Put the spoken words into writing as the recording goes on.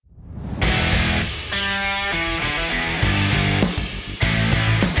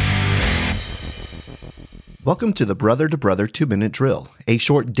Welcome to the Brother to Brother 2-Minute Drill, a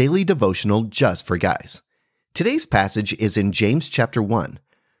short daily devotional just for guys. Today's passage is in James chapter 1.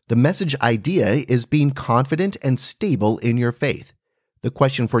 The message idea is being confident and stable in your faith. The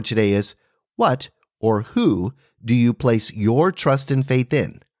question for today is, what or who do you place your trust and faith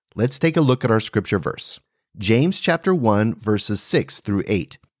in? Let's take a look at our scripture verse. James chapter 1 verses 6 through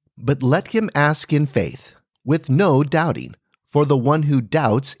 8. But let him ask in faith, with no doubting. For the one who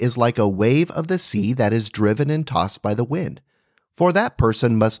doubts is like a wave of the sea that is driven and tossed by the wind. For that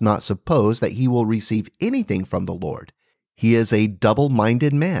person must not suppose that he will receive anything from the Lord. He is a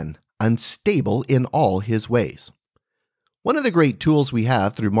double-minded man, unstable in all his ways. One of the great tools we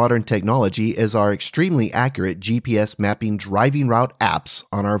have through modern technology is our extremely accurate GPS mapping driving route apps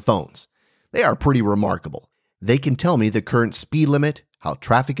on our phones. They are pretty remarkable. They can tell me the current speed limit, how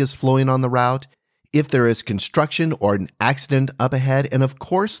traffic is flowing on the route, if there is construction or an accident up ahead, and of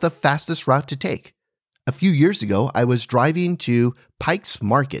course, the fastest route to take. A few years ago, I was driving to Pike's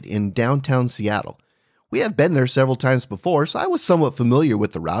Market in downtown Seattle. We have been there several times before, so I was somewhat familiar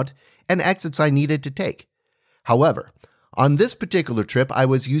with the route and exits I needed to take. However, on this particular trip, I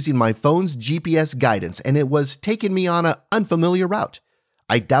was using my phone's GPS guidance, and it was taking me on an unfamiliar route.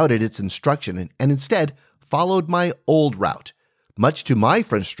 I doubted its instruction and instead followed my old route. Much to my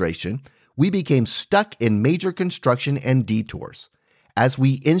frustration, we became stuck in major construction and detours. As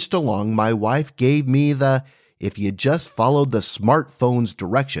we inched along, my wife gave me the, if you just followed the smartphone's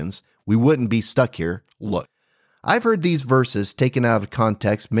directions, we wouldn't be stuck here, look. I've heard these verses taken out of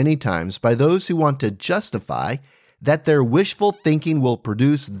context many times by those who want to justify that their wishful thinking will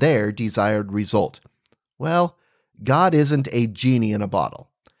produce their desired result. Well, God isn't a genie in a bottle.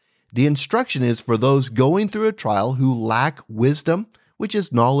 The instruction is for those going through a trial who lack wisdom, which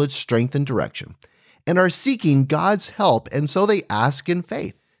is knowledge, strength, and direction, and are seeking God's help, and so they ask in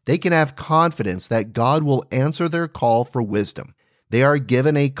faith. They can have confidence that God will answer their call for wisdom. They are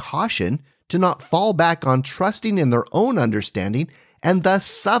given a caution to not fall back on trusting in their own understanding and thus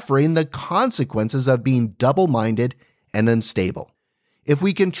suffering the consequences of being double-minded and unstable. If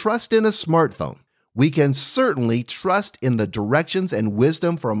we can trust in a smartphone, we can certainly trust in the directions and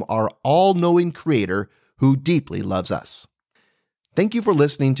wisdom from our all-knowing Creator who deeply loves us. Thank you for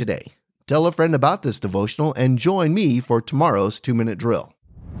listening today. Tell a friend about this devotional and join me for tomorrow's 2-Minute Drill.